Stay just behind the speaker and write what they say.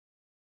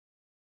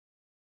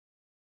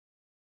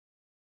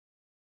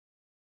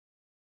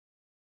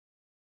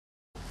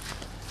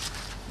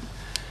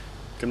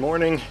Good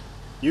morning,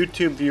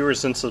 YouTube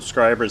viewers and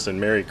subscribers,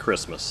 and Merry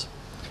Christmas.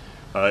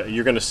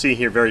 You're going to see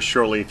here very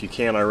shortly, if you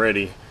can't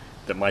already,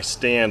 that my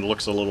stand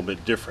looks a little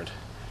bit different.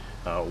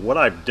 What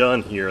I've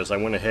done here is I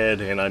went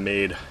ahead and I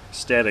made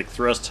static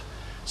thrust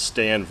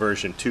stand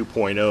version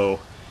 2.0,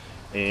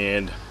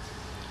 and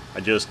I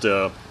just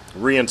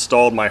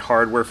reinstalled my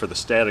hardware for the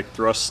static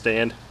thrust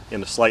stand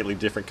in a slightly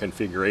different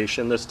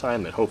configuration this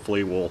time that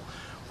hopefully will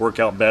work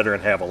out better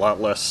and have a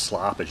lot less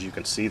slop. As you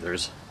can see,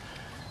 there's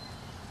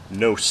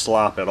no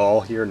slop at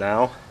all here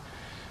now.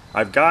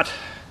 I've got,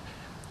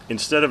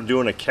 instead of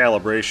doing a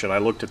calibration, I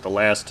looked at the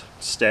last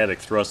static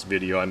thrust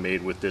video I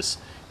made with this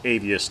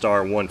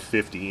Aviastar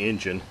 150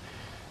 engine,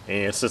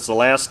 and since the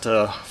last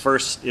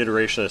first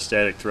iteration of the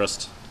static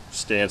thrust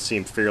stand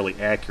seemed fairly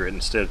accurate,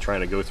 instead of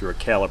trying to go through a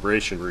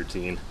calibration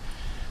routine,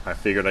 I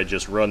figured I'd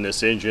just run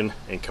this engine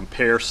and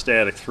compare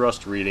static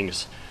thrust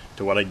readings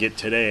to what I get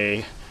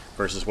today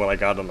versus what I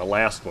got on the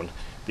last one.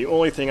 The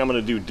only thing I'm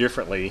going to do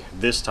differently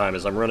this time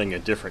is I'm running a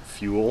different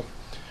fuel,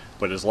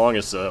 but as long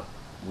as the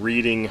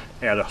reading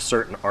at a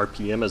certain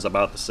RPM is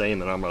about the same,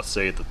 then I'm going to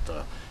say that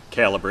the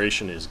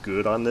calibration is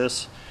good on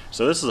this.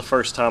 So this is the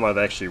first time I've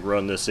actually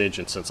run this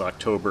engine since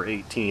October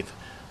 18th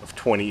of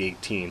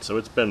 2018. So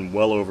it's been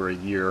well over a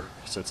year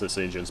since this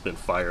engine's been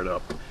fired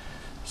up.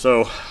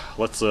 So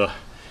let's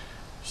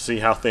see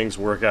how things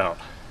work out.